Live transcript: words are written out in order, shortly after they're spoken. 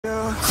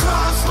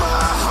Cross my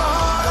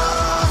heart,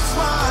 lost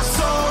my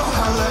soul.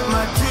 I let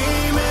my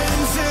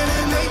demons in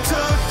and they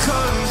took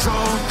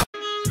control.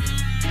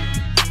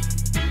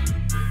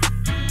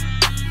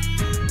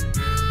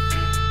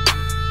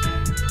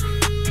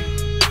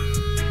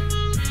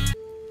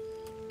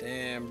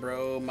 Damn,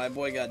 bro, my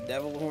boy got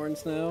devil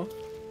horns now.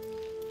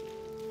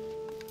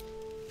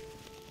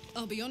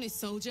 I'll be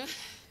honest, soldier.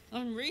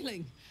 I'm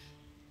reeling.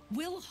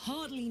 Will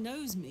hardly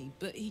knows me,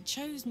 but he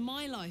chose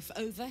my life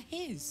over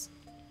his.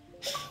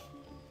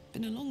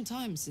 Been a long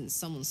time since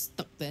someone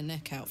stuck their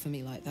neck out for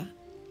me like that.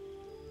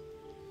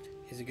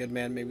 He's a good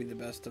man, maybe the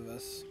best of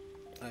us.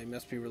 I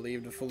must be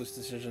relieved. A foolish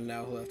decision.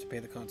 Now he'll have to pay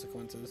the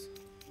consequences.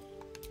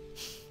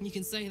 You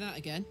can say that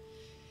again.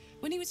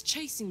 When he was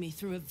chasing me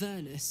through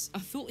Avernus, I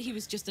thought he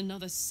was just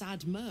another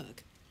sad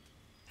merc.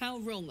 How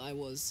wrong I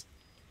was.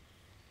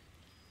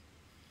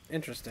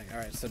 Interesting.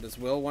 Alright, so does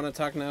Will want to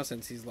talk now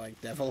since he's like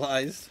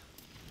devilized?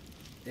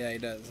 Yeah, he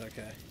does.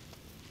 Okay.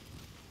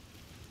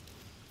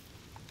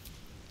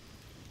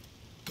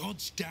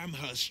 God's damn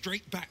her,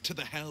 straight back to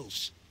the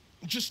hells.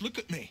 Just look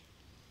at me.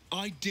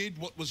 I did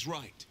what was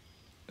right,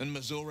 and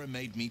Mazora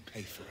made me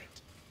pay for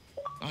it.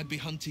 I'd be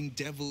hunting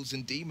devils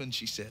and demons,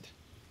 she said.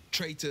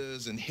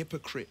 Traitors and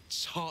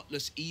hypocrites,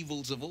 heartless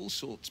evils of all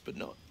sorts, but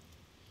not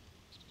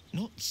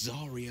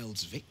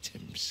Zariel's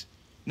victims.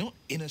 Not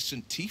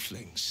innocent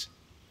tieflings.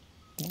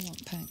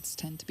 Warlock pacts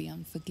tend to be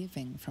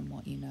unforgiving from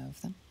what you know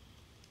of them.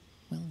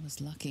 Will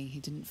was lucky he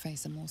didn't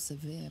face a more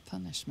severe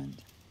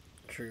punishment.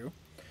 True.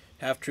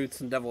 Half-truths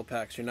and devil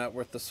packs, you're not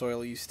worth the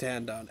soil you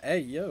stand on. Hey,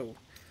 yo!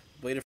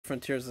 Blade of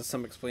Frontiers has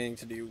some explaining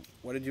to do.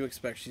 What did you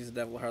expect? She's a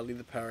devil, hardly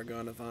the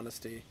paragon of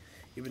honesty.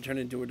 You've been turned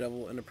into a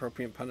devil, an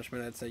appropriate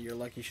punishment. I'd say you're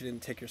lucky she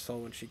didn't take your soul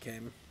when she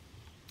came.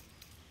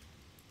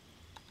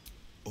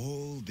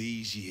 All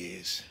these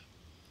years.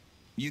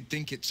 You'd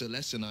think it's a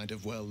lesson I'd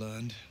have well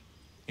learned.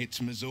 It's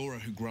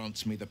Mazora who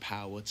grants me the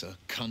power to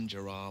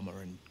conjure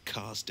armor and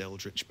cast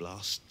eldritch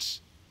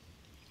blasts.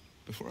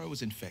 Before I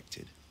was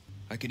infected,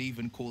 I could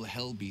even call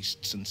hell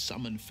beasts and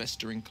summon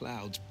festering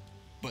clouds.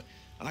 But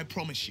I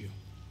promise you,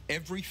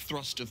 every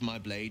thrust of my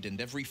blade and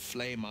every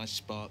flame I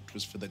sparked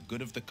was for the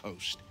good of the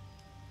coast.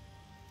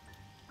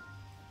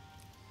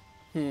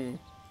 Let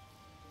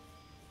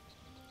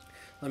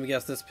me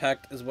guess, this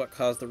pact is what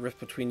caused the rift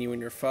between you and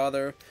your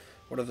father.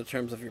 What are the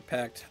terms of your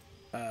pact?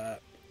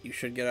 You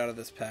should get out of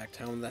this pact.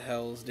 How in the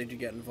hells did you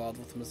get involved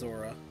with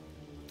Mazora?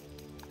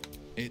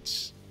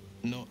 It's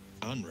not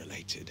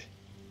unrelated.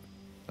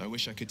 I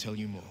wish I could tell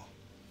you more.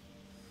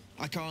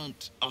 I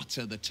can't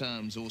utter the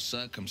terms or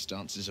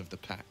circumstances of the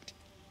pact.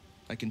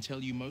 I can tell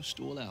you most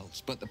all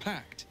else, but the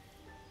pact,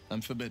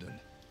 I'm forbidden,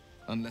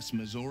 unless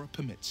Mazora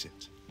permits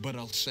it. But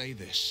I'll say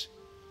this.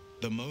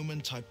 The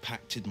moment I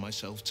pacted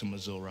myself to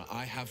Mazora,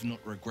 I have not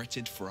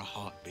regretted for a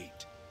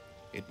heartbeat.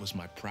 It was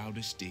my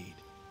proudest deed.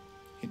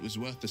 It was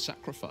worth the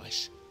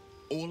sacrifice.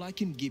 All I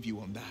can give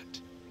you on that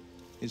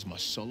is my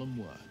solemn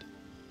word.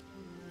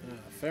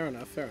 Fair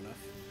enough, fair enough.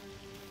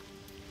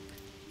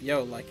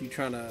 Yo, like you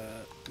trying to...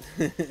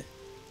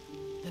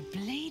 The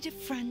Blade of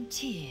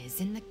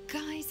Frontiers in the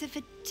guise of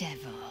a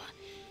devil.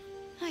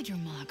 I'd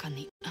remark on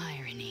the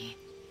irony,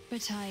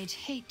 but I'd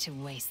hate to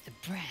waste the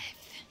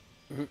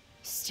breath.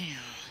 Still,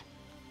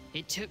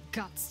 it took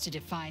guts to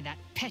defy that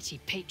petty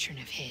patron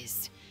of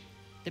his.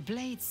 The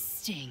blade's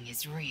sting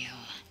is real.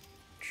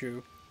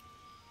 True.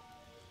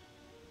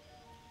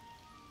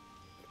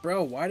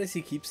 Bro, why does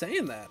he keep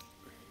saying that?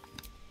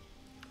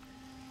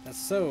 That's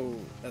so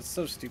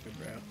stupid,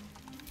 bro.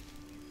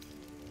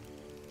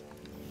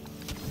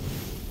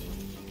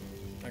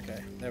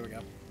 Okay, there we go.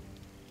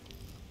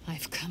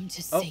 I've come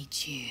to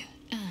sate you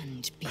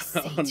and be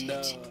sated. Oh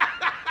no.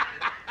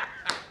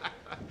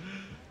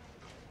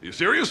 You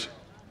serious?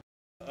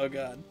 Oh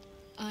god.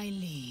 I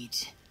lead,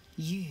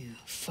 you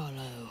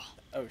follow.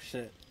 Oh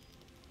shit.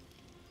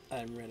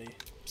 I'm ready.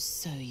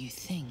 So you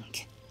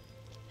think.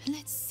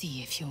 Let's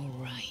see if you're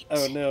right.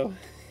 Oh no.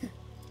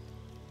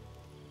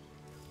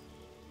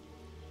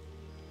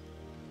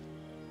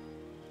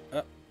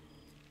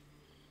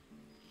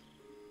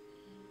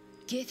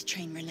 Gith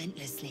train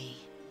relentlessly.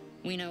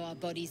 We know our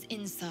bodies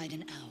inside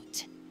and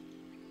out.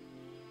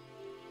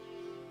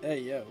 Hey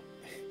yo.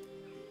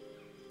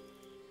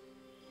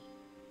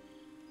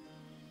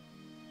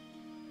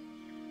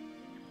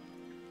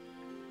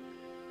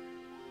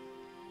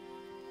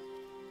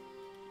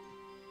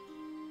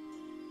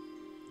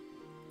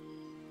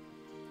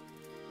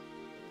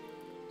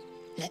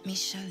 Let me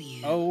show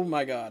you. Oh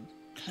my god.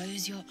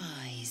 Close your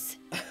eyes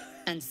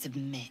and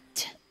submit.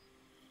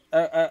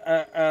 Oh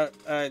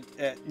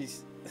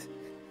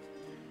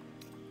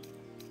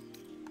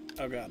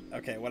god.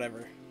 Okay,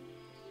 whatever.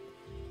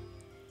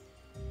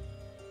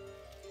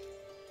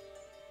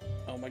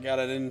 Oh my god,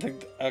 I didn't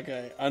think...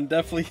 Okay, I'm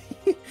definitely...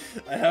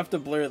 I have to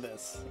blur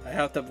this. I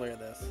have to blur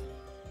this.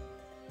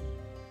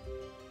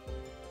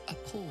 A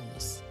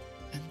pause,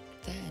 and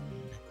then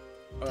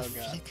Oh the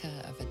god.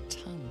 flicker of a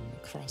tongue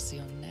across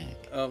your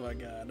neck. Oh my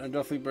god. I'm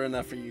definitely burning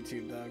that for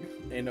YouTube, dog.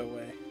 Ain't no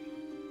way.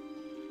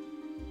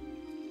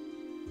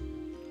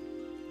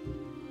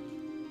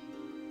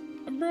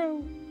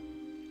 bro.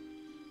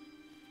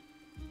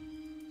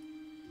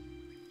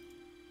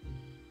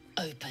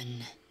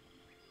 Open.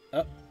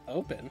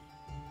 Open?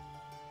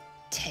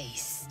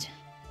 Taste.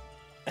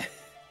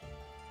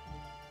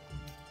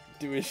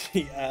 Do as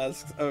she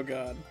asks. Oh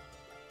god.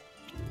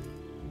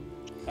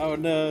 Oh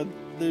no,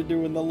 they're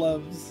doing the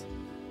loves.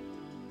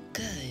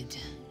 Good.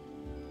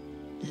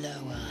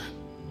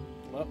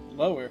 Lower.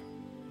 Lower.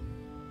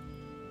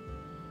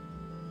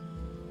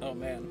 Oh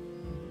man.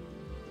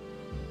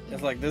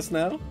 It's like this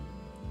now?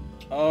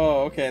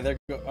 Oh, okay.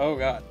 Oh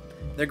god.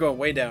 They're going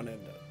way down into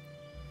it.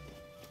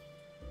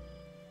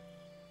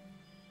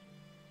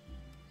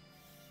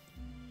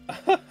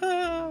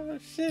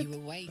 Shit. You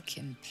awake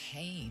in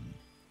pain.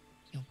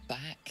 Your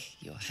back,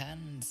 your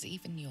hands,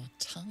 even your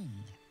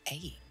tongue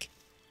ache.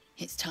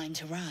 It's time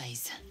to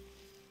rise.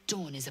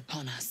 Dawn is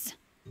upon us.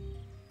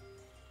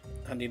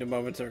 I need a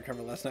moment to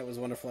recover. Last night was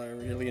wonderful. I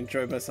really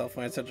enjoyed myself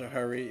when I had such a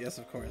hurry. Yes,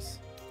 of course.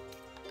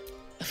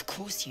 Of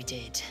course you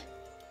did.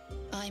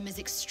 I'm as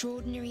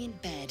extraordinary in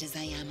bed as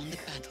I am on the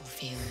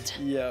battlefield.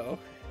 Yo.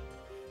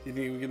 You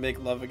think we can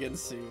make love again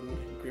soon?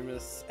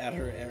 Grimace at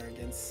her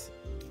arrogance.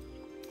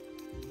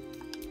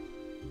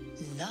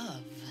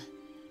 Love?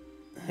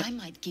 I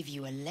might give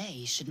you a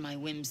lay should my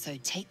whim so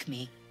take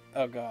me.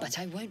 Oh god. But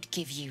I won't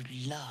give you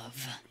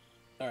love.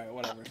 Alright,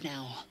 whatever. Up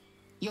now.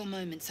 Your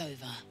moment's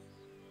over.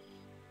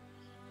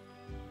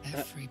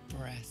 Every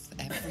breath,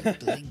 every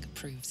blink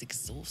proves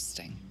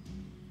exhausting.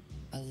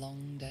 A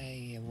long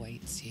day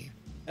awaits you.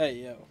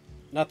 Hey, yo.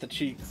 Not the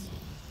cheeks.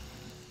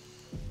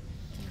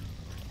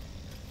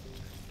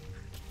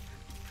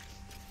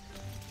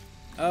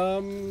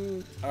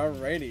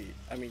 Alrighty.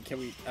 I mean, can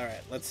we...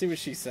 Alright, let's see what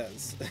she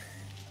says.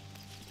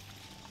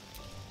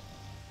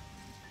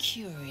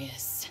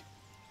 Curious.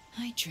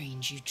 I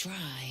drained you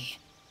dry.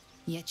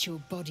 Yet your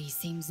body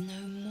seems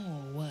no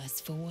more worse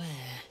for wear.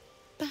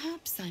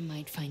 Perhaps I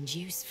might find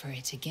use for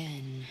it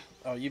again.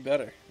 Oh, you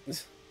better.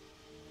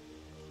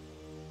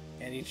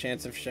 Any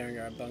chance of sharing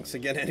our bunks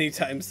again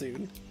anytime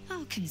soon?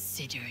 I'll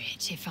consider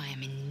it if I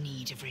am in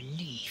need of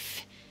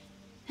relief.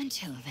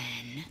 Until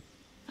then,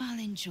 I'll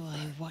enjoy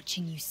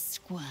watching you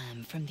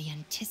squirm from the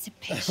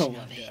anticipation Oh my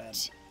of god.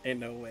 it. Ain't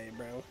no way,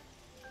 bro.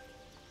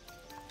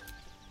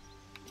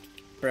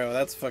 Bro,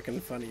 that's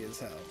fucking funny as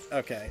hell.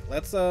 Okay,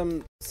 let's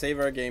save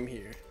our game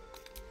here.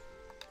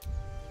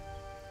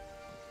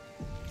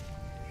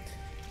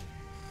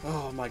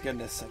 Oh my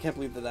goodness, I can't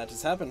believe that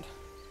just happened.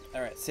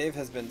 Alright, save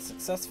has been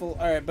successful.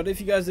 Alright, but if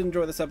you guys did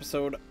enjoy this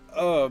episode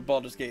of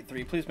Baldur's Gate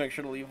 3, please make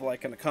sure to leave a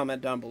like and a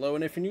comment down below.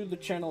 And if you're new to the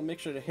channel, make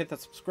sure to hit that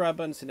subscribe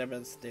button so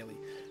you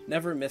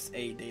never miss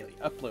a daily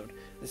upload.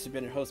 This has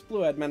been your host,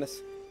 Blue Eyed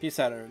Menace. Peace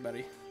out,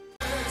 everybody.